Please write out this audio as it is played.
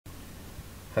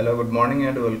Hello, good morning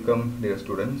and welcome, dear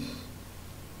students.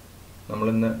 We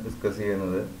will discuss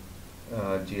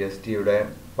GST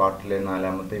part 4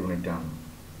 unit.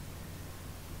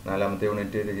 4th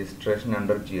unit registration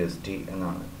under GST.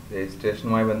 Registration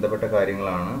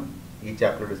this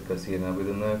chapter discuss.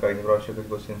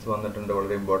 Questions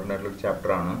very important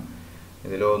chapter.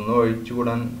 This is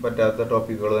the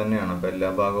topic okay,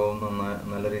 notes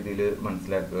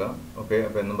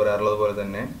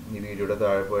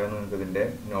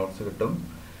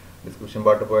discussion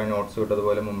part notes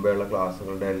classes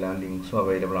links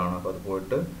available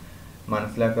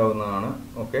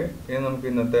okay, this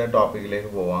topic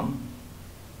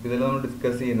we will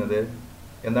discuss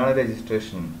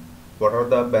registration. What are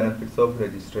the benefits of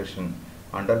registration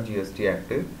under GST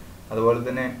Act?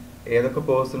 ഏതൊക്കെ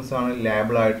persons ആണ്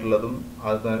ലാബിൾ ആയിട്ടുള്ളതും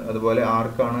അതുപോലെ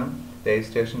ആർക്കാണ്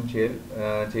registration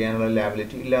ചെയ്യാനുള്ള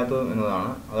liability ഇല്ലാത്തതും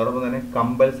എന്നതാണ്. അതോടൊപ്പം തന്നെ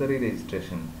കമ്പൽസറി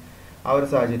രജിസ്ട്രേഷൻ ആ ഒരു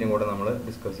സാഹചര്യം കൂടെ നമ്മൾ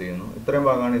ഡിസ്കസ് ചെയ്യുന്നു. ഇത്രയും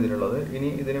ഭാഗമാണ് ഇതിലുള്ളത്. ഇനി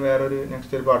ഇതിന് വേറൊരു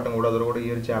നെക്സ്റ്റ് ഒരു പാർട്ടും കൂടെ അതോടുകൂടി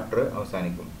ഈ ഒരു ചാപ്റ്റർ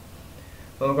അവസാനിക്കും.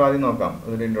 അപ്പോൾ നമുക്ക് ആദ്യം നോക്കാം,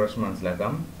 ഇതിൻ്റെ ഇൻട്രൊഡക്ഷൻ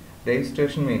മനസ്സിലാക്കാം.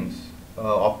 Registration means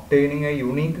obtaining a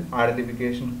unique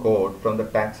identification code from the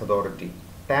tax authority.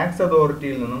 Tax authority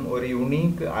is a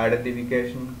unique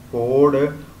identification code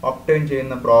obtained in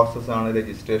the process of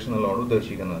registration.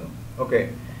 Okay.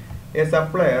 A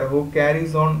supplier who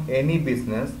carries on any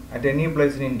business at any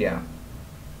place in India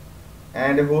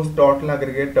and whose total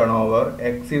aggregate turnover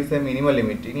exceeds a minimal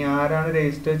limit. Ini aaranu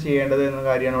register cheyendadu enna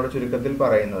karyanodu churukkathil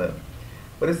parayunnathu.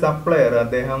 ഒരു supplier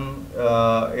അദ്ദേഹം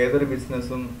ഏതൊരു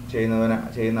ബിസിനസ്സും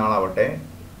ചെയ്യുന്ന ആളാവട്ടെ,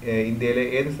 ഇന്ത്യയിലെ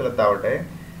ഏത് സ്ഥലത്താവട്ടെ,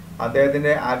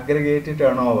 അദ്ദേഹത്തിൻ്റെ aggregate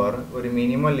turn over ഒരു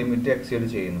minimum limit exceed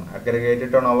ചെയ്യുന്നു. അഗ്രഗേറ്റ്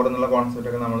ടേൺ ഓവർ എന്നുള്ള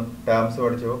കോൺസെപ്റ്റൊക്കെ നമ്മൾ ടേംസ്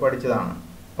പഠിച്ചതാണ്.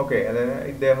 ഓക്കെ, അതായത്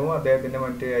ഇദ്ദേഹവും അദ്ദേഹത്തിൻ്റെ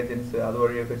മറ്റ് ഏജൻസ്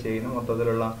അതുവഴിയൊക്കെ ചെയ്യുന്ന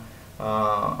മൊത്തത്തിലുള്ള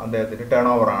അദ്ദേഹത്തിൻ്റെ ടേൺ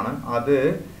ഓവറാണ്. അത്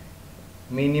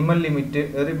മിനിമം ലിമിറ്റ്,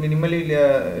 ഒരു മിനിമം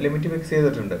ലിമിറ്റ് ഫിക്സ്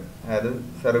ചെയ്തിട്ടുണ്ട്. അതായത്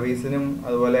സർവീസിനും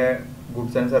അതുപോലെ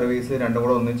ഗുഡ്സ് ആൻഡ് സർവീസ് രണ്ടും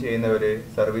കൂടെ ഒന്നും ചെയ്യുന്നവർ,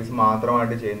 സർവീസ്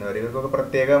മാത്രമായിട്ട് ചെയ്യുന്നവർ, ഇവർക്കൊക്കെ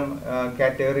പ്രത്യേകം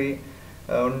കാറ്റഗറി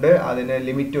ഉണ്ട്, അതിന്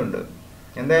ലിമിറ്റുണ്ട്.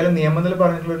 എന്തായാലും നിയമത്തിൽ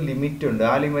പറഞ്ഞിട്ടുള്ളൊരു ലിമിറ്റ് ഉണ്ട്.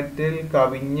 ആ ലിമിറ്റിൽ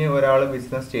കവിഞ്ഞ് ഒരാൾ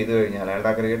ബിസിനസ് ചെയ്തു കഴിഞ്ഞാൽ, അയാളുടെ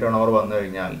അഗ്രഗേറ്റ് ടേൺ ഓവർ വന്നു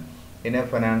കഴിഞ്ഞാൽ in A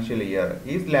financial year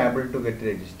is ലാബിൾ to get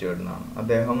registered എന്നാണ്.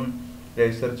 അദ്ദേഹം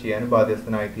രജിസ്റ്റർ ചെയ്യാൻ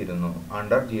ബാധ്യസ്ഥനായിത്തീരുന്നു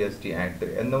അണ്ടർ GST ആക്ട്.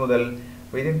 എന്ന് മുതൽ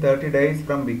within 30 days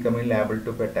from becoming liable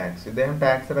to pay tax. ഇദ്ദേഹം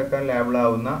ടാക്സ് അടക്കാൻ ലാബിൾ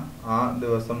ആവുന്ന ആ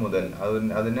ദിവസം മുതൽ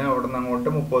അതിന് അവിടെ നിന്ന് അങ്ങോട്ട്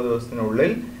 30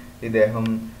 ദിവസത്തിനുള്ളിൽ ഇദ്ദേഹം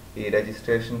ഈ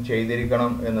രജിസ്ട്രേഷൻ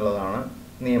ചെയ്തിരിക്കണം എന്നുള്ളതാണ്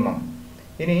നിയമം.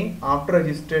 ഇനി after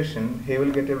registration he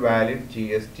will get A valid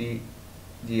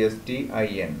GST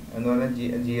IN എന്ന് പറഞ്ഞാൽ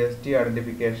GST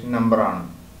ഐഡന്റിഫിക്കേഷൻ നമ്പറാണ്.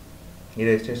 ഈ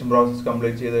രജിസ്ട്രേഷൻ പ്രോസസ്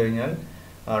കംപ്ലീറ്റ് ചെയ്ത് കഴിഞ്ഞാൽ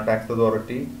ടാക്സ്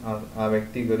അതോറിറ്റി ആ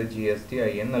വ്യക്തിക്ക് ഒരു GST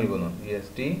IN നൽകുന്നു,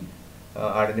 GST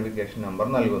ഐഡന്റിഫിക്കേഷൻ നമ്പർ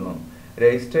നൽകുന്നു.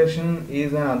 Registration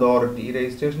is an authority. ഈ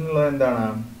രജിസ്ട്രേഷൻ ഉള്ളത് എന്താണ്?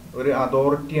 ഒരു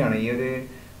അതോറിറ്റിയാണ്. ഈ ഒരു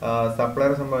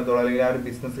സപ്ലയറെ സംബന്ധിച്ചോളം അല്ലെങ്കിൽ ആ ഒരു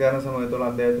ബിസിനസ്സുകാരനെ സംബന്ധിച്ചോളം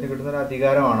അദ്ദേഹത്തിന് കിട്ടുന്ന ഒരു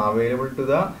അധികാരമാണ്. Available to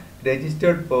the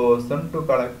registered person to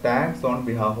collect tax on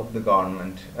behalf of the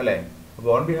government. അല്ലേ? അപ്പോൾ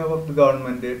on behalf of the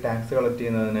government tax collect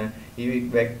ചെയ്യുന്നതിന് ഈ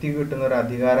വ്യക്തിക്ക് കിട്ടുന്ന ഒരു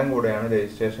അധികാരം കൂടെയാണ്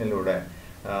രജിസ്ട്രേഷനിലൂടെ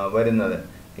വരുന്നത്.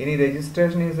 ഇനി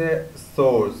registration is A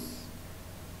source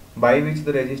by which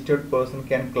the registered person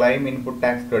can claim input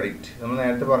tax credit. നമ്മൾ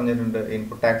നേരത്തെ പറഞ്ഞിട്ടുണ്ട്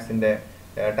ഇൻപുട്ട് ടാക്സിൻ്റെ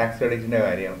ടാക്സ് ക്രെഡിറ്റിൻ്റെ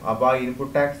കാര്യം. അപ്പോൾ ആ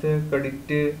ഇൻപുട്ട് ടാക്സ്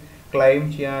ക്രെഡിറ്റ് ക്ലെയിം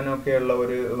ചെയ്യാനൊക്കെയുള്ള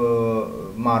ഒരു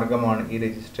മാർഗമാണ് ഈ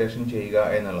രജിസ്ട്രേഷൻ ചെയ്യുക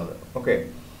എന്നുള്ളത്. ഓക്കെ,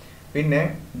 പിന്നെ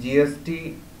GST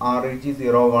REG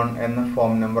 01 എന്ന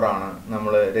ഫോം നമ്പറാണ്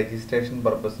നമ്മൾ രജിസ്ട്രേഷൻ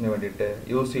പർപ്പസിന് വേണ്ടിയിട്ട്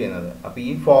യൂസ് ചെയ്യുന്നത്. അപ്പോൾ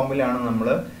ഈ ഫോമിലാണ് നമ്മൾ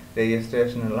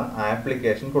രജിസ്ട്രേഷനുള്ള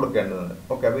ആപ്ലിക്കേഷൻ കൊടുക്കേണ്ടത്.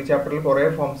 ഓക്കെ, അപ്പോൾ ഈ ചാപ്റ്ററിൽ കുറേ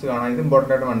ഫോംസ് കാണാം. ഇത്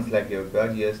ഇമ്പോർട്ടൻ്റ് ആയിട്ട് മനസ്സിലാക്കി വെക്കുക.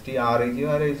 GST REG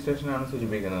ആ രജിസ്ട്രേഷനാണ്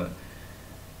സൂചിപ്പിക്കുന്നത്.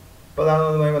 അപ്പോൾ അതാണ്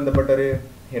അതുമായി ബന്ധപ്പെട്ടൊരു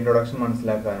ഇൻട്രൊഡക്ഷൻ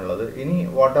മനസ്സിലാക്കാനുള്ളത്. ഇനി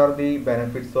what are the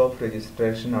benefits of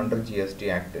registration under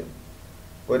GST act?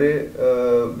 ഒരു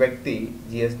വ്യക്തി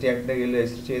GST ആക്ടിൻ്റെ കീഴിൽ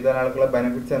രജിസ്റ്റർ ചെയ്ത ആൾക്കുള്ള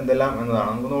ബെനിഫിറ്റ്സ് എന്തെല്ലാം എന്നതാണ്.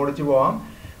 നമുക്കൊന്ന് ഓടിച്ചു പോവാം.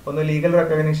 ഒന്ന്, ലീഗൽ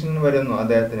റെക്കഗ്നിഷൻ വരുന്നു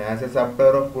അദ്ദേഹത്തിന് as A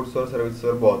supplier of goods or services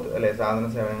or both, അല്ലെ, സാധന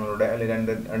സേവനങ്ങളുടെ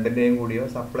അല്ലെങ്കിൽ രണ്ടിൻ്റെയും കൂടിയോ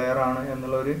സപ്ലയർ ആണ്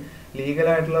എന്നുള്ള ഒരു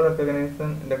ലീഗലായിട്ടുള്ള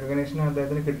റെക്കഗ്നേഷൻ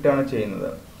അദ്ദേഹത്തിന് കിട്ടുകയാണ് ചെയ്യുന്നത്.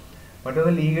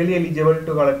 മറ്റൊന്ന്, legally eligible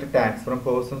to collect tax from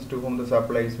persons to whom the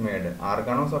supply is made.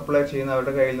 ആർക്കാണോ സപ്ലൈ ചെയ്യുന്ന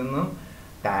അവരുടെ കയ്യിൽ നിന്നും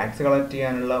ടാക്സ് കളക്ട്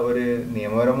ചെയ്യാനുള്ള ഒരു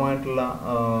നിയമപരമായിട്ടുള്ള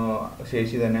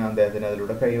ശേഷി തന്നെ അദ്ദേഹത്തിന്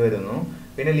അതിലൂടെ കൈവരുന്നു.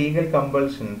 പിന്നെ legal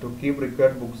compulsion to keep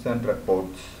required books and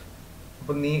records.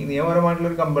 അപ്പോൾ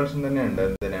നിയമപരമായിട്ടുള്ളൊരു കമ്പൽഷൻ തന്നെ ഉണ്ട്.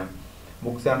 എന്തിനാ?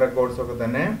 ബുക്സ് ആൻഡ് റെക്കോർഡ്സ് ഒക്കെ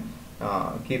തന്നെ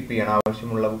കീപ്പ് ചെയ്യണം.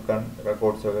 ആവശ്യമുള്ള ബുക്ക് ആൻഡ്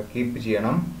റെക്കോർഡ്സ് ഒക്കെ കീപ്പ്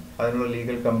ചെയ്യണം. അതിനുള്ള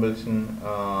ലീഗൽ കമ്പൽഷൻ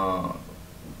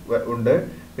ഉണ്ട്.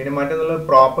 പിന്നെ മറ്റൊന്നുള്ള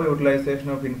proper utilisation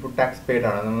of input tax paid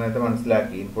ആണ്. നമ്മൾ നേരത്തെ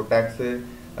മനസ്സിലാക്കി. ഇൻപുട്ട് ടാക്സ്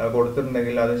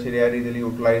കൊടുത്തിട്ടുണ്ടെങ്കിൽ അത് ശരിയായ രീതിയിൽ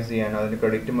യൂട്ടിലൈസ് ചെയ്യാനും അതിന്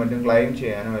ക്രെഡിറ്റും മറ്റും ക്ലെയിം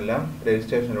ചെയ്യാനും എല്ലാം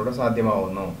രജിസ്ട്രേഷനിലൂടെ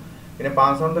സാധ്യമാവുന്നു. പിന്നെ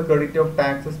pass on the credit of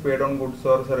taxes paid on goods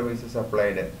or services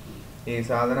supplied. ഈ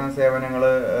സാധന സേവനങ്ങൾ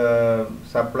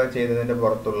സപ്ലൈ ചെയ്തതിൻ്റെ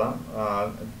പുറത്തുള്ള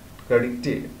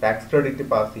ക്രെഡിറ്റ്, ടാക്സ് ക്രെഡിറ്റ്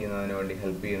പാസ് ചെയ്യുന്നതിന് വേണ്ടി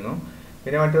ഹെൽപ്പ് ചെയ്യുന്നു.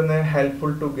 പിന്നെ മറ്റൊന്ന്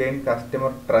helpful to gain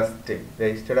customer trust.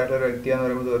 Registered ആയിട്ടുള്ള ഒരു വ്യക്തിയാന്ന്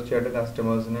പറയുമ്പോൾ തീർച്ചയായിട്ടും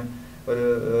കസ്റ്റമേഴ്സിന് ഒരു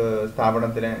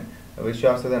സ്ഥാപനത്തിന്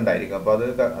വിശ്വാസ്യത ഉണ്ടായിരിക്കും. അപ്പോൾ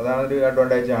അതാണ് ഒരു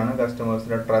അഡ്വാൻറ്റേജ് ആണ്,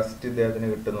 കസ്റ്റമേഴ്സിൻ്റെ ട്രസ്റ്റ് ഇദ്ദേഹത്തിന്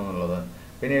കിട്ടുന്നു എന്നുള്ളത്.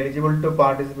 പിന്നെ eligible to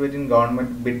participate in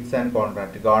government bids and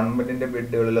contract. ഗവൺമെൻറ്റിൻ്റെ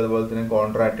ബിഡുകളിൽ അതുപോലെ തന്നെ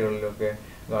കോൺട്രാക്റ്റുകളിലൊക്കെ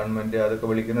ഗവൺമെൻറ് അതൊക്കെ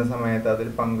വിളിക്കുന്ന സമയത്ത് അതിൽ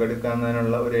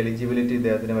പങ്കെടുക്കുന്നതിനുള്ള ഒരു എലിജിബിലിറ്റി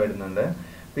ഇദ്ദേഹത്തിന് വരുന്നുണ്ട്.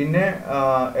 പിന്നെ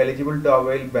eligible to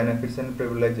avail benefits and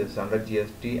privileges under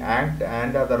GST act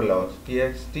and other laws.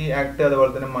 GST act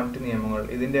അതുപോലെ തന്നെ മറ്റ് നിയമങ്ങൾ,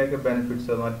 ഇതിൻ്റെയൊക്കെ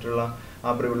ബെനിഫിറ്റ്സ് മറ്റുള്ള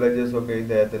ആ പ്രിവിലേജസ് ഒക്കെ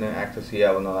ഇദ്ദേഹത്തിന് ആക്സസ്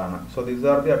ചെയ്യാവുന്നതാണ്. So these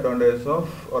are the advantages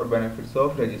of or benefits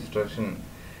of registration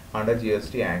under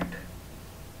GST act.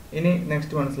 ഇനി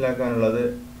next മനസ്സിലാക്കാനുള്ളത്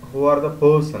who are the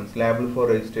persons liable four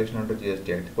registration under GST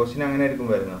act. Question അങ്ങനെ ആയിരിക്കും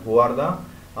വരുന്നത്, who are the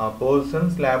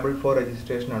persons liable four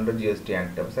registration under GST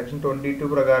act. അപ്പോൾ section 22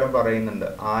 പ്രകാരം പറയുന്നുണ്ട്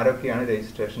ആരൊക്കെയാണ്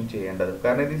registration ചെയ്യേണ്ടത്.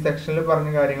 കാരണം ഇത് ഈ സെക്ഷനിൽ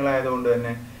പറഞ്ഞ കാര്യങ്ങളായതുകൊണ്ട്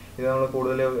തന്നെ ഇത് നമ്മൾ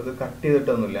കൂടുതൽ ഇത് കട്ട്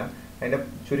ചെയ്തിട്ടൊന്നുമില്ല. അതിൻ്റെ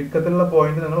ചുരുക്കത്തിലുള്ള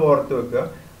പോയിന്റ് നിങ്ങൾ ഓർത്ത് വെക്കുക.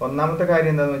 ഒന്നാമത്തെ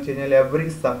കാര്യം എന്താണെന്ന് വെച്ച് കഴിഞ്ഞാൽ every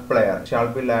supplier shall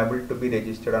be liable to B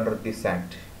registered under this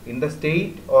act in the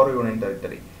state or union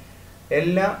territory.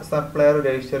 എല്ലാ സപ്ലയറും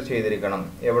രജിസ്റ്റർ ചെയ്തിരിക്കണം.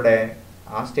 എവിടെ?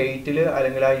 ആ സ്റ്റേറ്റിൽ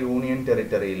അല്ലെങ്കിൽ ആ യൂണിയൻ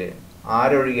ടെറിട്ടറിയിൽ.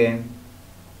 ആരൊഴികെ?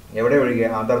 എവിടെ ഒഴികെ?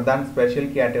 Other than special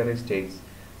category States.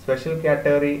 Special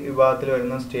category വിഭാഗത്തിൽ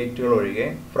വരുന്ന സ്റ്റേറ്റുകൾ ഒഴികെ.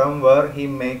 From where he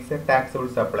makes A taxable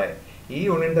supply. ഈ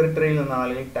യൂണിയൻ ടെറിട്ടറിയിൽ നിന്നാണ്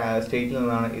അല്ലെങ്കിൽ സ്റ്റേറ്റിൽ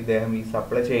നിന്നാണ് ഇദ്ദേഹം ഈ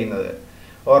സപ്ലൈ ചെയ്യുന്നത്.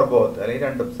 ഓർ ബോത്ത്, അല്ലെങ്കിൽ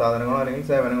രണ്ടും, സാധനങ്ങളോ അല്ലെങ്കിൽ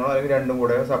സേവനങ്ങളോ അല്ലെങ്കിൽ രണ്ടും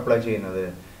കൂടെ സപ്ലൈ ചെയ്യുന്നത്.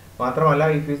 മാത്രമല്ല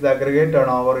if is the aggregate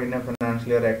turn over in A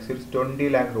financial year എക്സിഡ്സ് 20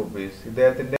 lakh rupees.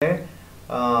 ഇദ്ദേഹത്തിൻ്റെ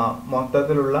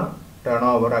മൊത്തത്തിലുള്ള turn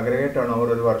over, aggregate turn over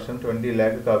ഒരു വർഷം 20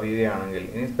 lakh കവിയുകയാണെങ്കിൽ.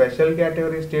 ഇനി സ്പെഷ്യൽ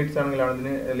കാറ്റഗറി സ്റ്റേറ്റ്സ് ആണെങ്കിൽ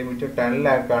അതിന് ലിമിറ്റ് 10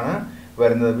 lakh ആണ്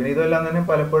വരുന്നത്. പിന്നെ ഇതെല്ലാം തന്നെ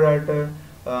പലപ്പോഴായിട്ട്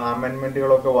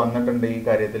അമെൻമെന്റുകളൊക്കെ വന്നിട്ടുണ്ട് ഈ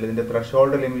കാര്യത്തിൽ. ഇതിന്റെ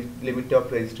ത്രഷോൾഡ് ലിമിറ്റ് ഓഫ്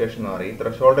രജിസ്ട്രേഷൻ എന്ന് പറയും. ഈ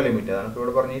ത്രഷോൾഡ് ലിമിറ്റ് അതാണ് ഇപ്പോൾ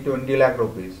ഇവിടെ പറഞ്ഞ 20 lakh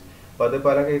rupees. അപ്പോൾ അത്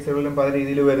പല കേസുകളിലും പല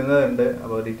രീതിയിൽ വരുന്നതുണ്ട്.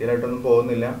 അപ്പോൾ ഡീറ്റെയിൽ ആയിട്ടൊന്നും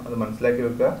പോകുന്നില്ല, അത് മനസ്സിലാക്കി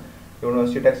വെക്കുക.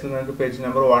 യൂണിവേഴ്സിറ്റി ടെക്സ്റ്റിൽ നിങ്ങൾക്ക് പേജ്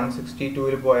നമ്പർ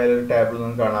 162 പോയാൽ ഒരു ടാബിൾ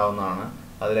നിങ്ങൾക്ക് കാണാവുന്നതാണ്.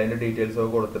 അതിലതിൻ്റെ ഡീറ്റെയിൽസ്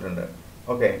ഒക്കെ കൊടുത്തിട്ടുണ്ട്.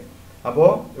 ഓക്കെ, അപ്പോൾ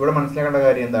ഇവിടെ മനസ്സിലാക്കേണ്ട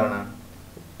കാര്യം എന്താണ്?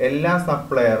 എല്ലാ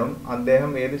സപ്ലയറും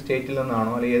അദ്ദേഹം ഏത് സ്റ്റേറ്റിൽ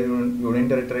നിന്നാണോ അല്ലെങ്കിൽ ഏത് യൂണിയൻ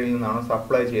ടെറിട്ടറിയിൽ നിന്നാണോ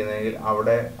സപ്ലൈ ചെയ്യുന്നതെങ്കിൽ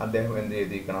അവിടെ അദ്ദേഹം എന്ത്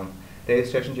ചെയ്തിരിക്കണം?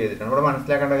 രജിസ്ട്രേഷൻ ചെയ്തിരിക്കണം. ഇവിടെ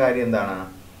മനസ്സിലാക്കേണ്ട കാര്യം എന്താണ്?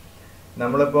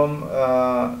 നമ്മളിപ്പം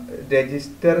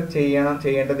രജിസ്റ്റർ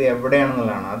ചെയ്യേണ്ടത്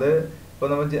എവിടെയാണെന്നുള്ളതാണ്. അത് ഇപ്പോൾ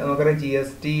നമുക്കറിയാം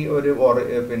GST ഒരു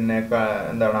പിന്നെ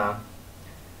എന്താണ്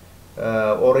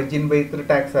ഒറിജിൻ ബേസ്ഡ്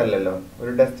ടാക്സ് അല്ലല്ലോ,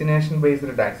 ഒരു ഡെസ്റ്റിനേഷൻ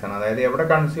ബേസ്ഡ് ടാക്സ് ആണ്. അതായത് എവിടെ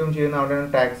കൺസ്യൂം ചെയ്യുന്ന അവിടെയാണ്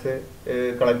ടാക്സ്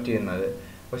കളക്ട് ചെയ്യുന്നത്.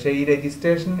 പക്ഷേ ഈ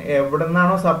രജിസ്ട്രേഷൻ എവിടെ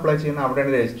നിന്നാണോ സപ്ലൈ ചെയ്യുന്നത്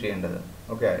അവിടെയാണ് രജിസ്റ്റർ ചെയ്യേണ്ടത്.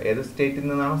 ഓക്കെ, ഏത് സ്റ്റേറ്റിൽ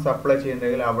നിന്നാണോ സപ്ലൈ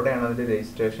ചെയ്യുന്നതെങ്കിൽ അവിടെയാണ് അതിൻ്റെ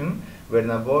രജിസ്ട്രേഷൻ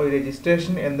വരുന്നത്. അപ്പോൾ ഈ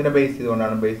രജിസ്ട്രേഷൻ എന്തിനെ ബേസ്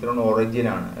ചെയ്തുകൊണ്ടാണ്? ബേസ്ഡ് ഓൺ ഒറിജിൻ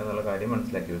ആണ് എന്നുള്ള കാര്യം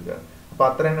മനസ്സിലാക്കി വെക്കുക. അപ്പോൾ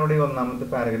അത്രയാണ് ഇവിടെ ഈ ഒന്നാമത്തെ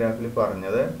പാരഗ്രാഫിൽ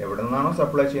പറഞ്ഞത്. എവിടെ നിന്നാണോ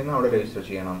സപ്ലൈ ചെയ്യുന്നത് അവിടെ രജിസ്റ്റർ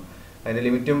ചെയ്യണം. അതിൻ്റെ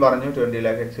ലിമിറ്റും പറഞ്ഞു, 20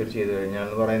 lakh എക്സീഡ് ചെയ്ത് കഴിഞ്ഞാൽ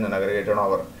എന്ന് പറയുന്നുണ്ട് അഗ്രിഗേറ്റഡ്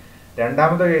ഓവർ.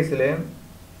 രണ്ടാമത്തെ കേസിൽ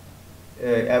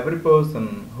every person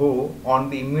who on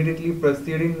the immediately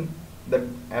proceeding the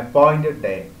appointed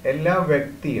day. എല്ലാ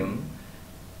വ്യക്തിയും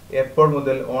എപ്പോൾ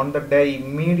മുതൽ? On the day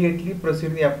immediately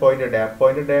proceed the appointed day.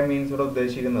 Appointed day means ഇവിടെ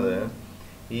ഉദ്ദേശിക്കുന്നത്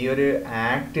ഈ ഒരു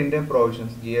ആക്ടിന്റെ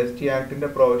പ്രൊവിഷൻസ്, GST ആക്ടിന്റെ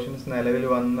പ്രൊവിഷൻസ് നിലവിൽ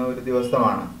വന്ന ഒരു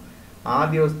ദിവസമാണ്. ആ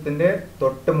ദിവസത്തിന്റെ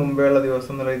തൊട്ട് മുമ്പേയുള്ള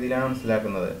ദിവസം എന്നുള്ള രീതിയിലാണ്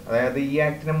മനസ്സിലാക്കുന്നത്. അതായത് ഈ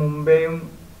ആക്ടിന് മുമ്പേയും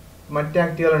മറ്റ്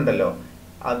ആക്ടുകളുണ്ടല്ലോ,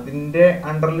 അതിന്റെ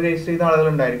അണ്ടറിൽ രജിസ്റ്റർ ചെയ്ത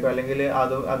ആളുകളുണ്ടായിരിക്കും, അല്ലെങ്കിൽ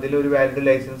അതിലൊരു വാലിഡ്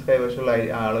ലൈസൻസ് കൈവശമുള്ള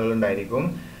ആളുകളുണ്ടായിരിക്കും.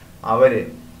 അവര്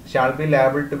shall be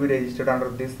liable to B registered under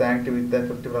this act with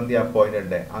effect from the appointed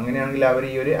day. അങ്ങനെയാണെങ്കിൽ അവർ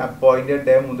ഈ ഒരു അപ്പോയിന്റഡ്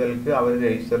ഡേ മുതൽക്ക് അവർ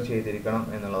രജിസ്റ്റർ ചെയ്തിരിക്കണം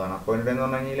എന്നുള്ളതാണ്. അപ്പോയിന്റഡ് ഡേ എന്ന്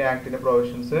പറഞ്ഞു കഴിഞ്ഞാൽ ആക്ടിന്റെ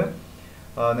പ്രൊവിഷൻസ്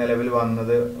നിലവിൽ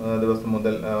വന്നത് ദിവസം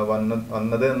മുതൽ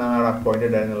വന്നത് എന്നാണ്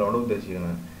അപ്പോയിന്റഡ് ഡേ എന്നുള്ളതാണ്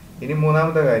ഉദ്ദേശിക്കുന്നത്. ഇനി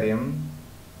മൂന്നാമത്തെ കാര്യം,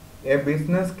 A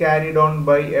business carried on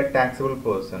by A taxable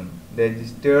person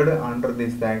registered under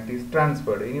this act is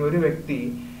transferred. ഇനി ഒരു വ്യക്തി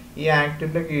ഈ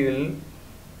ആക്ടിന്റെ കീഴിൽ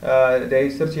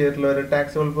രജിസ്റ്റർ ചെയ്തിട്ടുള്ള ഒരു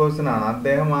ടാക്സബിൾ പേഴ്സൺ ആണ്.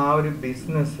 അദ്ദേഹം ആ ഒരു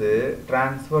ബിസിനസ്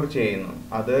ട്രാൻസ്ഫർ ചെയ്യുന്നു.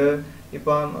 അത്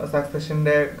ഇപ്പം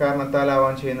സക്സഷന്റെ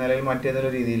കാരണത്താലാവാൻ ചെയ്യുന്ന അല്ലെങ്കിൽ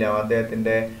മറ്റേതെങ്കിലും രീതിയിലാവാം,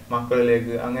 അദ്ദേഹത്തിന്റെ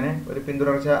മക്കളിലേക്ക് അങ്ങനെ ഒരു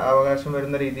പിന്തുടർച്ച അവകാശം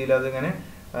വരുന്ന രീതിയിൽ അതിങ്ങനെ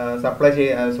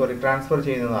ട്രാൻസ്ഫർ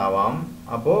ചെയ്യുന്നതാവാം.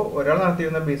 അപ്പോൾ ഒരാൾ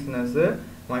നടത്തിയിരുന്ന ബിസിനസ്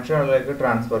മറ്റൊരാളിലേക്ക്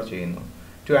ട്രാൻസ്ഫർ ചെയ്യുന്നു.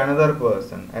 To another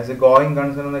person as A going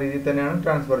concern എന്ന രീതിയിൽ തന്നെയാണ്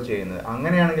ട്രാൻസ്ഫർ ചെയ്യുന്നത്.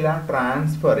 അങ്ങനെയാണെങ്കിൽ ആ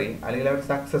ട്രാൻസ്ഫറി അല്ലെങ്കിൽ ആ ഒരു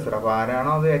സക്സസർ, അപ്പോൾ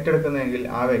ആരാണോ അത് ഏറ്റെടുക്കുന്നതെങ്കിൽ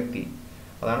ആ വ്യക്തി,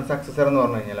 അതാണ് സക്സസർ എന്ന്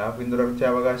പറഞ്ഞു കഴിഞ്ഞാൽ ആ പിന്തുടർച്ച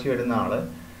അവകാശി വരുന്ന ആള്,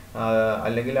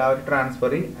 അല്ലെങ്കിൽ ആ ഒരു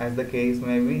transferee as the case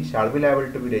may be shall be liable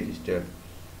to B registered.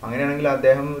 അങ്ങനെയാണെങ്കിൽ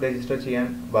അദ്ദേഹം രജിസ്റ്റർ ചെയ്യാൻ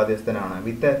ബാധ്യസ്ഥനാണ്.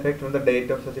 With effect from the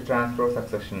date of such transfer of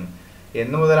succession,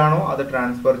 എന്ന് മുതലാണോ അത്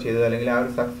ട്രാൻസ്ഫർ ചെയ്തത് അല്ലെങ്കിൽ ആ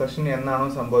ഒരു സക്സഷൻ എന്നാണോ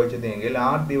സംഭവിച്ചതെങ്കിൽ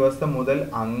ആ ദിവസം മുതൽ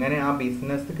അങ്ങനെ ആ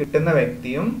ബിസിനസ് കിട്ടുന്ന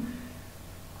വ്യക്തിയും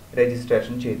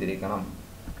രജിസ്ട്രേഷൻ ചെയ്തിരിക്കണം.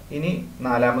 ഇനി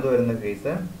നാലാമത് വരുന്ന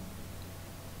case,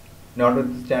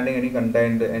 notwithstanding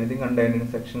anything contained in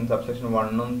subsection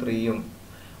 1 ഉം 3 ഉം.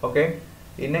 Okay,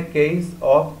 in a case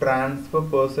of transfer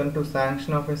person to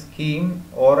sanction of a scheme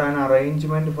or an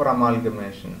arrangement for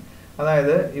amalgamation.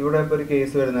 അതായത് ഇവിടെ ഇപ്പോൾ ഒരു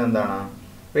കേസ് വരുന്നത് എന്താണ്,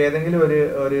 ഇപ്പോൾ ഏതെങ്കിലും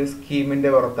ഒരു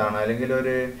സ്കീമിൻ്റെ പുറത്താണ്, അല്ലെങ്കിൽ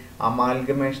ഒരു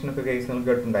അമാൽഗമേഷനൊക്കെ കേസുകൾ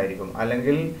കേട്ടിട്ടുണ്ടായിരിക്കും,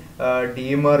 അല്ലെങ്കിൽ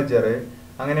ഡീമർജർ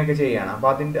അങ്ങനെയൊക്കെ ചെയ്യണം. അപ്പോൾ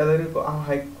അതൊരു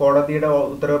ഹൈക്കോടതിയുടെ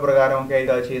ഉത്തരവ് പ്രകാരമൊക്കെ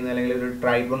ആയിട്ട് അത് ചെയ്യുന്നത്, അല്ലെങ്കിൽ ഒരു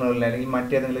ട്രൈബ്യൂണലിൽ അല്ലെങ്കിൽ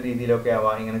മറ്റേതെങ്കിലും രീതിയിലൊക്കെ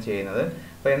ആവാം ഇങ്ങനെ ചെയ്യുന്നത്.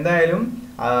 അപ്പോൾ എന്തായാലും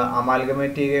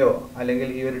അമാൽഗമേറ്റ് ചെയ്യുകയോ അല്ലെങ്കിൽ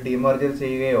ഈ ഒരു ഡീമർജർ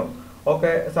ചെയ്യുകയോ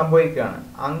ഒക്കെ സംഭവിക്കുകയാണ്.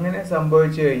 അങ്ങനെ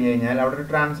സംഭവിച്ചു കഴിഞ്ഞ് കഴിഞ്ഞാൽ അവിടെ ഒരു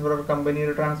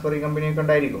ട്രാൻസ്ഫറി കമ്പനിയൊക്കെ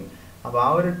ഉണ്ടായിരിക്കും. അപ്പോൾ ആ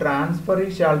ഒരു transferee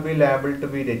shall be liable to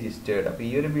B registered. അപ്പോൾ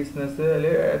ഈ ഒരു ബിസിനസ്സിൽ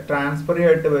ട്രാൻസ്ഫറി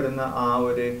ആയിട്ട് വരുന്ന ആ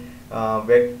ഒരു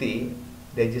വ്യക്തി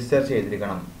രജിസ്റ്റർ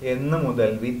ചെയ്തിരിക്കണം എന്ന് മുതൽ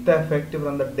with effect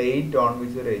from the date on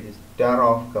which registrar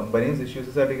of companies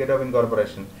issues certificate of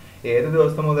incorporation. ഏത്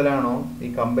ദിവസം മുതലാണോ ഈ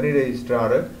കമ്പനി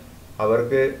രജിസ്ട്രാർ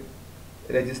അവർക്ക്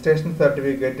രജിസ്ട്രേഷൻ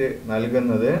സർട്ടിഫിക്കറ്റ്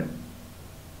നൽകുന്നത്,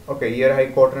 ഓക്കെ, ഈ ഒരു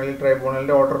ഹൈക്കോടതി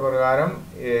ട്രൈബ്യൂണലിന്റെ ഓർഡർ പ്രകാരം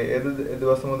ഏത്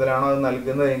ദിവസം മുതലാണോ അത്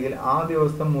നൽകുന്നതെങ്കിൽ ആ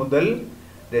ദിവസം മുതൽ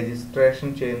രജിസ്ട്രേഷൻ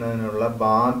ചെയ്യുന്നതിനുള്ള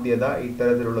ബാധ്യത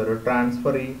ഇത്തരത്തിലുള്ള ഒരു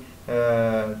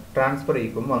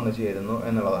ട്രാൻസ്ഫറിക്കും വന്നു ചേരുന്നു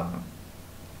എന്നുള്ളതാണ്.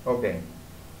 ഓക്കെ,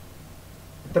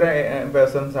 ഇത്ര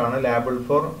പേഴ്സൺസ് ആണ് ലാബിൾ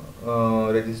ഫോർ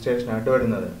രജിസ്ട്രേഷൻ ആയിട്ട്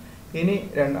വരുന്നത്. ഇനി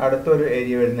അടുത്തൊരു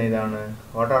ഏരിയ വരുന്ന ഇതാണ്,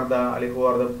 what are the who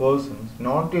are the persons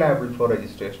not ലാബിൾ four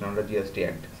registration under GST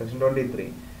act. Section 23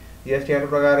 GST act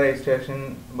പ്രകാരം രജിസ്ട്രേഷൻ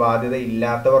ബാധ്യത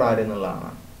ഇല്ലാത്തവർ ആരെന്നുള്ളതാണ്.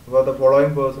 അപ്പോൾ the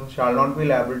following person shall not be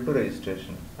ലാബിൾ to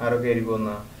registration. ആരൊക്കെ ആയിരിക്കും?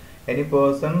 Any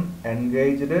person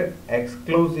engaged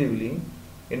exclusively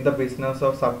in the business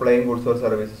of supplying goods or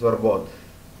services or both.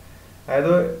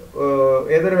 അതായത്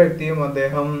ഏതൊരു വ്യക്തിയും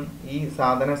അദ്ദേഹം ഈ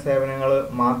സാധന സേവനങ്ങൾ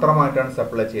മാത്രമായിട്ടാണ്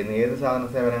സപ്ലൈ ചെയ്യുന്നത്. ഏത് സാധന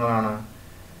സേവനങ്ങളാണ്?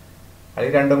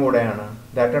 അല്ലെങ്കിൽ രണ്ടും കൂടെയാണ്.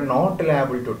 That are not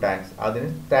ലാബിൾ to tax. അതിന്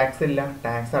ടാക്സ് ഇല്ല,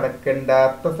 ടാക്സ്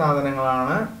അടക്കേണ്ടാത്ത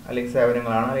സാധനങ്ങളാണ് അല്ലെങ്കിൽ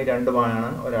സേവനങ്ങളാണ്. ഈ രണ്ടുമാണ്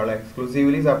ഒരാൾ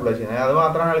എക്സ്ക്ലൂസീവ്ലി സപ്ലൈ ചെയ്യുന്നത്. അത്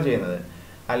മാത്രമാണ് അയാൾ ചെയ്യുന്നത്.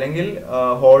 അല്ലെങ്കിൽ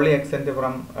holy except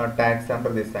from tax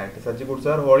under this act. Such goods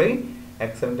are holy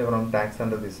except from tax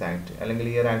under this act. അല്ലെങ്കിൽ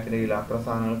ഈ ഒരു ആക്ടിന്റെ കീഴിൽ അത്തരം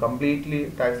സാധനങ്ങൾ കംപ്ലീറ്റ്ലി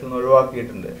ടാക്സിൽ നിന്ന്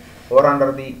ഒഴിവാക്കിയിട്ടുണ്ട്. Or under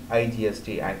the IGST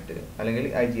act, അല്ലെങ്കിൽ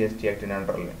IGST ആക്ടിന്റെ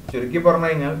അണ്ടറിൽ. ചുരുക്കി പറഞ്ഞു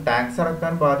കഴിഞ്ഞാൽ ടാക്സ്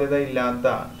അടക്കാൻ ബാധ്യത ഇല്ലാത്ത,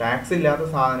 ടാക്സ് ഇല്ലാത്ത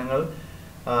സാധനങ്ങൾ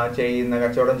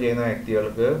കച്ചവടം ചെയ്യുന്ന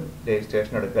വ്യക്തികൾക്ക്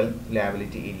രജിസ്ട്രേഷൻ എടുക്കൽ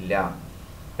ലാബിലിറ്റി ഇല്ല.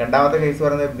 രണ്ടാമത്തെ കേസ്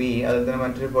പറയുന്നത് ബി. അതിൽ തന്നെ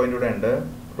മറ്റൊരു പോയിന്റ് കൂടെ ഉണ്ട്.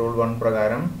 റൂൾ 1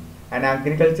 പ്രകാരം ആൻ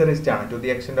അഗ്രികൾച്ചറിസ്റ്റ് ആണ് to the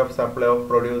extent of supply of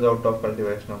produce out of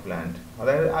cultivation of land.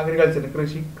 അതായത് അഗ്രികൾച്ചർ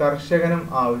കർഷകനും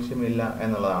ആവശ്യമില്ല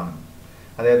എന്നുള്ളതാണ്.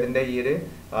 അദ്ദേഹത്തിന്റെ ഈ ഒരു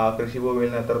കൃഷിഭൂമിയിൽ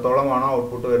നിന്ന് എത്രത്തോളമാണോ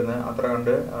ഔട്ട്പുട്ട് വരുന്നത് അത്ര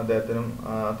കണ്ട് അദ്ദേഹത്തിനും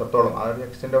അത്രത്തോളം ആ ഒരു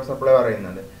എക്സ്റ്റെന്റ് ഓഫ് സപ്ലൈ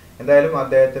പറയുന്നുണ്ട്. എന്തായാലും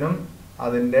അദ്ദേഹത്തിനും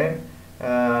അതിന്റെ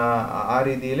ആ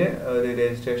രീതിയിൽ ഒരു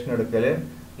രജിസ്ട്രേഷൻ എടുക്കൽ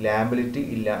ലാബിലിറ്റി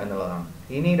ഇല്ല എന്നുള്ളതാണ്.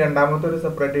 ഇനി രണ്ടാമത്തെ ഒരു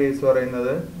സെപ്പറേറ്റ് കേസ്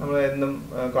പറയുന്നത് നമ്മൾ എന്നും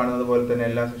കാണുന്നത് പോലെ തന്നെ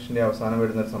എല്ലാ സെക്ഷന്റെ അവസാനം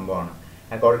വരുന്ന ഒരു സംഭവമാണ്.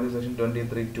 According to section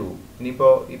 23(2).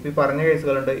 ഇനിയിപ്പോൾ പറഞ്ഞ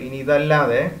കേസുകളുണ്ട്. ഇനി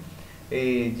ഇതല്ലാതെ ഈ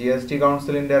GST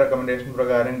കൗൺസിലിന്റെ റെക്കമെൻഡേഷൻ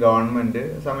പ്രകാരം ഗവൺമെന്റ്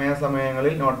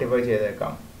സമയാസമയങ്ങളിൽ നോട്ടിഫൈ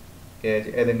ചെയ്തേക്കാം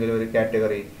ഏതെങ്കിലും ഒരു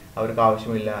കാറ്റഗറി അവർക്ക്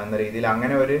ആവശ്യമില്ല എന്ന രീതിയിൽ.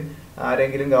 അങ്ങനെ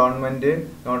ആരെങ്കിലും ഗവൺമെന്റ്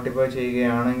നോട്ടിഫൈ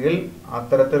ചെയ്യുകയാണെങ്കിൽ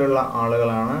അത്തരത്തിലുള്ള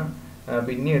ആളുകളാണ്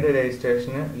പിന്നീട്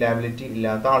രജിസ്ട്രേഷന് ലാബിലിറ്റി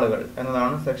ഇല്ലാത്ത ആളുകൾ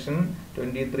എന്നതാണ് സെക്ഷൻ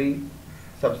 23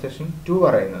 സബ്സെക്ഷൻ 2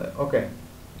 പറയുന്നത്. ഓക്കെ,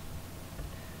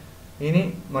 ഇനി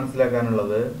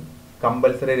മനസ്സിലാക്കാനുള്ളത്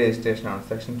കമ്പൽസറി രജിസ്ട്രേഷൻ ആണ്,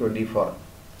 സെക്ഷൻ 24.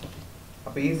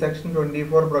 അപ്പോൾ ഈ സെക്ഷൻ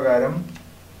 24 പ്രകാരം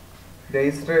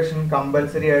രജിസ്ട്രേഷൻ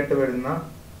കമ്പൽസറി ആയിട്ട് വരുന്ന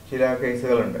ചില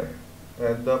കേസുകളുണ്ട്.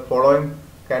 The following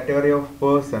category of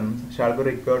persons shall be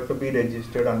required to B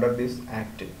registered under this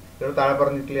act. ഇത് താഴെ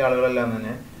പറഞ്ഞിട്ടുള്ള ആളുകളെല്ലാം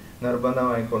തന്നെ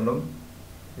നിർബന്ധമായിക്കൊണ്ടും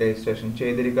രജിസ്ട്രേഷൻ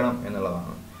ചെയ്തിരിക്കണം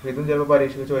എന്നുള്ളതാണ്. ഇതും ചിലപ്പോൾ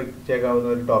പരീക്ഷയ്ക്ക് ചോദിച്ചേക്കാവുന്ന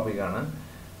ഒരു ടോപ്പിക്കാണ്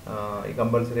ഈ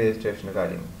കമ്പൽസറി രജിസ്ട്രേഷൻ്റെ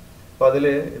കാര്യം. അപ്പോൾ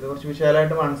ഇത് കുറച്ച്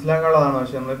വിശാലമായിട്ട് മനസ്സിലാക്കാനുള്ളതാണ്.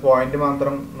 പക്ഷെ നമ്മൾ പോയിന്റ്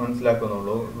മാത്രം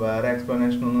മനസ്സിലാക്കുന്നുള്ളൂ, വേറെ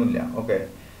എക്സ്പ്ലനേഷൻ ഒന്നുമില്ല. ഓക്കെ,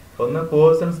 ഒന്ന്,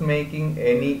 persons making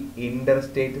any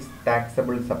interstate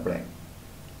taxable supply.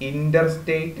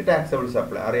 Interstate taxable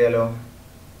supply അറിയാലോ.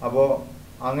 അപ്പോൾ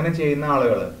അങ്ങനെ ചെയ്യുന്ന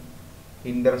ആളുകൾ,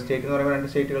 ഇന്റർസ്റ്റേറ്റ് എന്ന് പറയുമ്പോൾ 2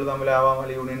 സ്റ്റേറ്റുകൾ തമ്മിലാവാം,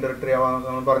 അല്ലെങ്കിൽ യൂണിയൻ ടെറിട്ടറി ആവാം എന്നൊക്കെ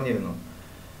നമ്മൾ പറഞ്ഞിരുന്നു.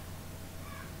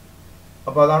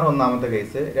 അപ്പോൾ അതാണ് ഒന്നാമത്തെ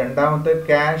കേസ്. രണ്ടാമത്തെ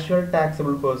casual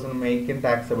taxable person making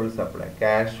taxable supply.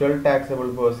 Casual taxable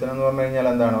person എന്ന് പറഞ്ഞു കഴിഞ്ഞാൽ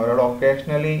എന്താണ്? ഒരാൾ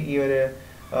ഒക്കേഷണലി ഈ ഒരു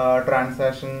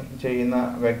ട്രാൻസാക്ഷൻ ചെയ്യുന്ന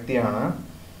വ്യക്തിയാണ്.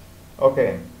 ഓക്കെ,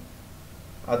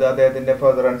 അത് അദ്ദേഹത്തിൻ്റെ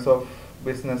ഫർദറൻസ് ഓഫ്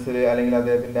ബിസിനസ്സിൽ അല്ലെങ്കിൽ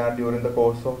അദ്ദേഹത്തിൻ്റെ ഡ്യൂറിങ് ദ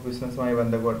കോഴ്സ് ഓഫ് ബിസിനസ്സുമായി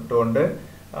ബന്ധപ്പെട്ടുകൊണ്ട്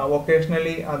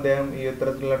വൊക്കേഷണലി അദ്ദേഹം ഈ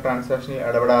ഇത്തരത്തിലുള്ള ട്രാൻസാക്ഷനിൽ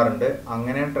ഇടപെടാറുണ്ട്.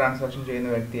 അങ്ങനെ ട്രാൻസാക്ഷൻ ചെയ്യുന്ന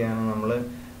വ്യക്തിയാണ് നമ്മൾ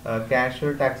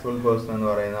കാഷ്വൽ ടാക്സബിൾ പേഴ്സൺ എന്ന്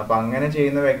പറയുന്നത്. അപ്പം അങ്ങനെ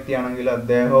ചെയ്യുന്ന വ്യക്തിയാണെങ്കിൽ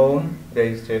അദ്ദേഹവും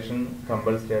രജിസ്ട്രേഷൻ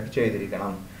കമ്പൽസറി ആയിട്ട്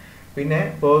ചെയ്തിരിക്കണം. പിന്നെ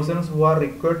persons who are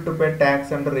required to pay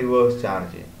tax under reverse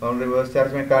charge. നമ്മൾ റിവേഴ്സ്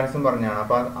ചാർജ് മെക്കാനിസം പറഞ്ഞാണ്.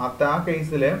 അപ്പം ആ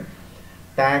കേസിൽ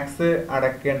ടാക്സ്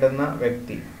അടയ്ക്കേണ്ടുന്ന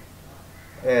വ്യക്തി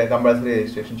കമ്പൽസറി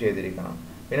രജിസ്ട്രേഷൻ ചെയ്തിരിക്കണം.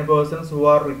 പിന്നെ persons who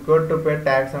are required to pay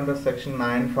tax under section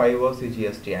 9(5) of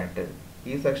GST act.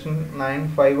 ഈ സെക്ഷൻ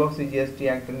 9(5) ഓഫ് GST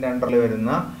ആക്ടിൻ്റെ അണ്ടറിൽ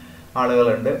വരുന്ന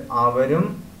ആളുകളുണ്ട്, അവരും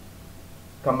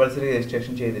കമ്പൽസറി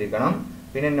രജിസ്ട്രേഷൻ ചെയ്തിരിക്കണം.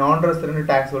 പിന്നെ non resident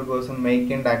taxable person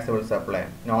making taxable supply.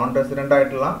 Non resident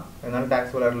ആയിട്ടുള്ള എന്നാൽ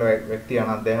ടാക്സബിൾ ആയിട്ടുള്ള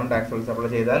വ്യക്തിയാണ്, അദ്ദേഹം ടാക്സബിൾ സപ്ലൈ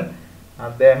ചെയ്താൽ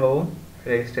അദ്ദേഹവും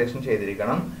രജിസ്ട്രേഷൻ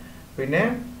ചെയ്തിരിക്കണം. പിന്നെ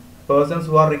persons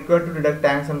who are required to deduct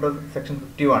tax under section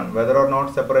 51 whether or not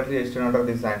separately registered under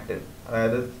this act.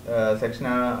 അതായത് സെക്ഷൻ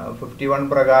 51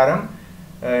 പ്രകാരം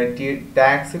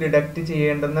ടാക്സ് ഡിഡക്റ്റ്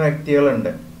ചെയ്യേണ്ടുന്ന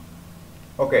വ്യക്തികളുണ്ട്.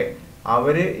 ഓക്കെ,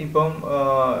 അവർ ഇപ്പം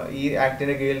ഈ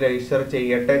ആക്ടിൻ്റെ കീഴിൽ രജിസ്റ്റർ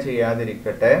ചെയ്യട്ടെ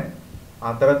ചെയ്യാതിരിക്കട്ടെ,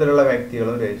 അത്തരത്തിലുള്ള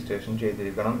വ്യക്തികളും രജിസ്ട്രേഷൻ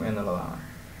ചെയ്തിരിക്കണം എന്നുള്ളതാണ്.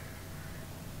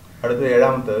 അടുത്ത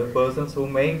ഏഴാമത് persons who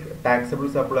make taxable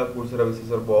supply of goods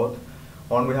services or both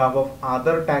on behalf of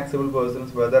other taxable persons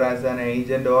whether as an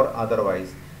agent or otherwise.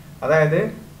 അതായത്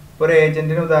ഒരു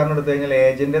ഏജന്റിന് ഉദാഹരണം എടുത്തു കഴിഞ്ഞാൽ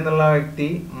ഏജന്റ് എന്നുള്ള വ്യക്തി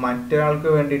മറ്റൊരാൾക്ക്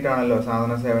വേണ്ടിയിട്ടാണല്ലോ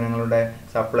സാധന സേവനങ്ങളുടെ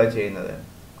സപ്ലൈ ചെയ്യുന്നത്.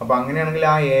 അപ്പോൾ അങ്ങനെയാണെങ്കിൽ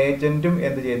ആ ഏജന്റും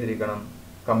എന്ത് ചെയ്തിരിക്കണം?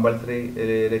 കമ്പൽസറി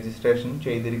രജിസ്ട്രേഷൻ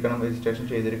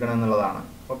ചെയ്തിരിക്കണം എന്നുള്ളതാണ്.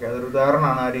 ഓക്കെ, അതൊരു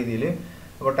ഉദാഹരണമാണ് ആ രീതിയിൽ.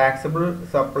 അപ്പോൾ ടാക്സബിൾ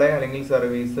സപ്ലൈ അല്ലെങ്കിൽ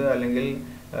സർവീസ് അല്ലെങ്കിൽ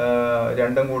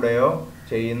രണ്ടും കൂടെയോ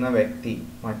ചെയ്യുന്ന വ്യക്തി,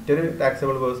 മറ്റൊരു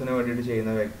ടാക്സബിൾ പേഴ്സണിന് വേണ്ടിയിട്ട്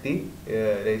ചെയ്യുന്ന വ്യക്തി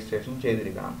രജിസ്ട്രേഷൻ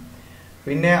ചെയ്തിരിക്കണം.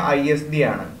 പിന്നെ ISD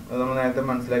ആണ്, അത് നമ്മൾ നേരത്തെ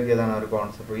മനസ്സിലാക്കിയതാണ് ഒരു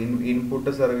കോൺസെപ്റ്റ്.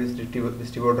 ഇൻപുട്ട് സർവീസ്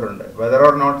ഡിസ്ട്രിബ്യൂട്ടർ ഉണ്ട്. Whether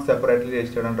or not separately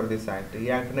registered under this act. ഈ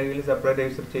ആക്ടിൻ്റെ കീഴിൽ സെപ്പറേറ്റ്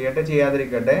രജിസ്റ്റർ ചെയ്യട്ടെ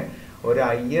ചെയ്യാതിരിക്കട്ടെ, ഒരു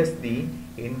ISD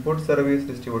ഇൻപുട്ട് സർവീസ്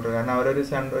ഡിസ്ട്രിബ്യൂട്ടർ, കാരണം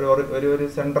അവരൊരു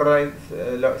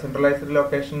സെൻട്രലൈസ്ഡ്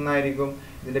ലൊക്കേഷനിലായിരിക്കും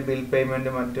ഇതിൻ്റെ ബിൽ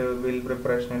പേയ്മെൻറ്റ് മറ്റ് ബിൽ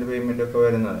പ്രിപ്പറേഷൻ പേയ്മെൻറ്റ് ഒക്കെ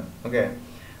വരുന്നത്. ഓക്കെ,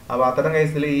 അപ്പോൾ അത്തരം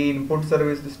കേസിൽ ഈ ഇൻപുട്ട്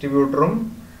സർവീസ് ഡിസ്ട്രിബ്യൂട്ടറും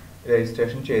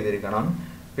രജിസ്ട്രേഷൻ ചെയ്തിരിക്കണം.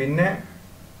 പിന്നെ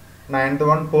 9th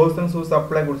one persons who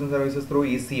supply goods and services through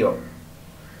ECO.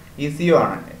 ECO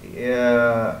ആണ്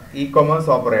ഇ-കൊമേഴ്സ്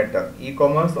ഓപ്പറേറ്റർ.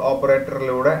 ഇ-കൊമേഴ്സ്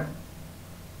ഓപ്പറേറ്ററിലൂടെ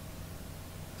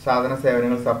സാധന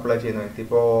സേവനങ്ങൾ സപ്ലൈ ചെയ്യുന്ന വ്യക്തി.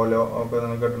 ഇപ്പോൾ ഓലോ ഒക്കെ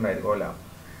നിങ്ങൾ കേട്ടിട്ടുണ്ടായിരിക്കും, ഓല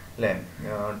അല്ലേ,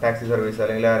 ടാക്സി സർവീസ്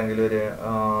അല്ലെങ്കിൽ ആരെങ്കിലും ഒരു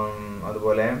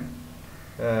അതുപോലെ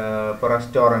ഇപ്പോൾ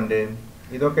റെസ്റ്റോറൻറ്റ്,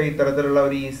 ഇതൊക്കെ ഇത്തരത്തിലുള്ള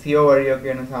ഒരു ECO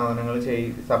വഴിയൊക്കെയാണ് സാധനങ്ങൾ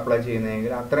സപ്ലൈ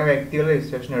ചെയ്യുന്നതെങ്കിൽ അത്തരം വ്യക്തികൾ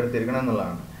രജിസ്ട്രേഷൻ എടുത്തിരിക്കണം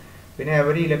എന്നുള്ളതാണ്. പിന്നെ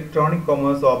എവരി ഇലക്ട്രോണിക്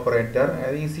കൊമേഴ്സ് ഓപ്പറേറ്റർ,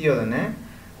 അതായത് ECO തന്നെ,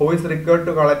 who is required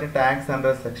to collect tax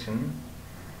under section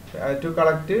two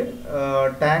collect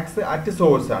tax at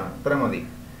source ആണ്, അത്ര മതി.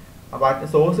 അപ്പോൾ അറ്റ്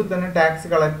സോഴ്സിൽ തന്നെ ടാക്സ്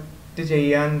കളക്ട്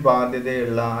ചെയ്യാൻ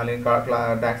ബാധ്യതയുള്ള അല്ലെങ്കിൽ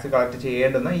ടാക്സ് കളക്ട്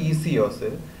ചെയ്യേണ്ടുന്ന ECOs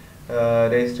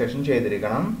രജിസ്ട്രേഷൻ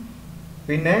ചെയ്തിരിക്കണം.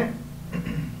 പിന്നെ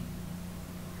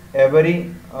every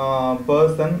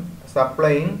person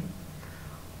supplying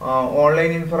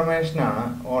online information ആണ്.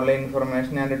 Online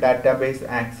information and database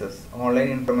access. Online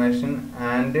information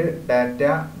and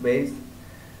database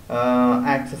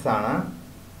access ആണ്.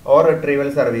 ഓർ റിട്രീവൽ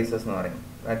സർവീസസ് എന്ന് പറയും.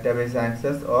 Database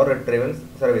access or retrieval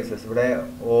services. ഇവിടെ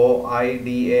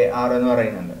OIDAR എന്ന്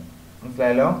പറയുന്നുണ്ട്,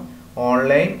 മനസ്സിലായല്ലോ.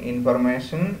 Online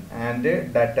information and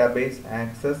database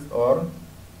access or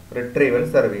retrieval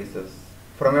services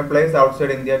from A place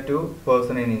outside India to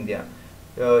person in India.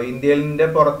 ഇന്ത്യയിലെ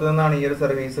പുറത്തു നിന്നാണ് ഈ ഒരു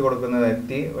സർവീസ് കൊടുക്കുന്ന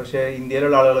വ്യക്തി, പക്ഷേ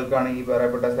ഇന്ത്യയിലുള്ള ആളുകൾക്കാണ് ഈ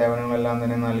പറയപ്പെട്ട സേവനങ്ങളെല്ലാം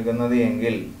തന്നെ നൽകുന്നത്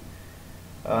എങ്കിൽ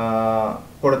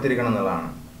കൊടുത്തിരിക്കണം എന്നുള്ളതാണ്,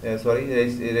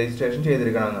 രജിസ്ട്രേഷൻ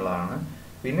ചെയ്തിരിക്കണം എന്നുള്ളതാണ്.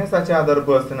 പിന്നെ സച്ച് അതർ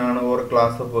പേഴ്സൺ ആണ് or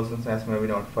class of persons as may be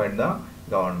notified the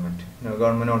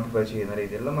government notify ചെയ്യുന്ന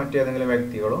രീതിയിലുള്ള മറ്റേതെങ്കിലും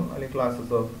വ്യക്തികളും അല്ലെങ്കിൽ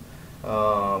ക്ലാസസ് ഓഫ്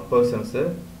പേഴ്സൺസ്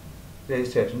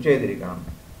രജിസ്ട്രേഷൻ ചെയ്തിരിക്കണം.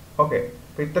 ഓക്കെ,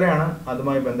 അപ്പോൾ ഇത്രയാണ്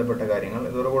അതുമായി ബന്ധപ്പെട്ട കാര്യങ്ങൾ.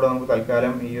 ഇതോടുകൂടെ നമുക്ക്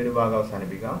തൽക്കാലം ഈ ഒരു ഭാഗം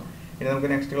അവസാനിപ്പിക്കാം. ഇനി നമുക്ക്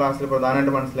നെക്സ്റ്റ് ക്ലാസ്സിൽ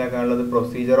പ്രധാനമായിട്ട് മനസ്സിലാക്കാനുള്ളത്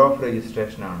പ്രൊസീജിയർ ഓഫ്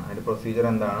രജിസ്ട്രേഷൻ ആണ്. അതിൻ്റെ പ്രൊസീജിയർ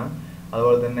എന്താണ്,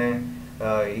 അതുപോലെ തന്നെ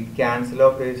ഈ ക്യാൻസൽ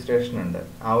ഓഫ് രജിസ്ട്രേഷൻ ഉണ്ട്,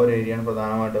 ആ ഒരു ഏരിയയാണ്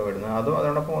പ്രധാനമായിട്ട് വരുന്നത്.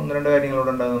 അതോടൊപ്പം 1-2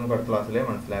 കാര്യങ്ങളോട് ഉണ്ട്, അത് നമുക്ക് അടുത്ത ക്ലാസ്സിൽ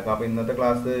മനസ്സിലാക്കാം. അപ്പോൾ ഇന്നത്തെ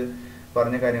ക്ലാസ്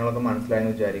പറഞ്ഞ കാര്യങ്ങളൊക്കെ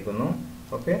മനസ്സിലായെന്ന് വിചാരിക്കുന്നു.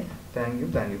 Okay,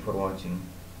 thank you for watching.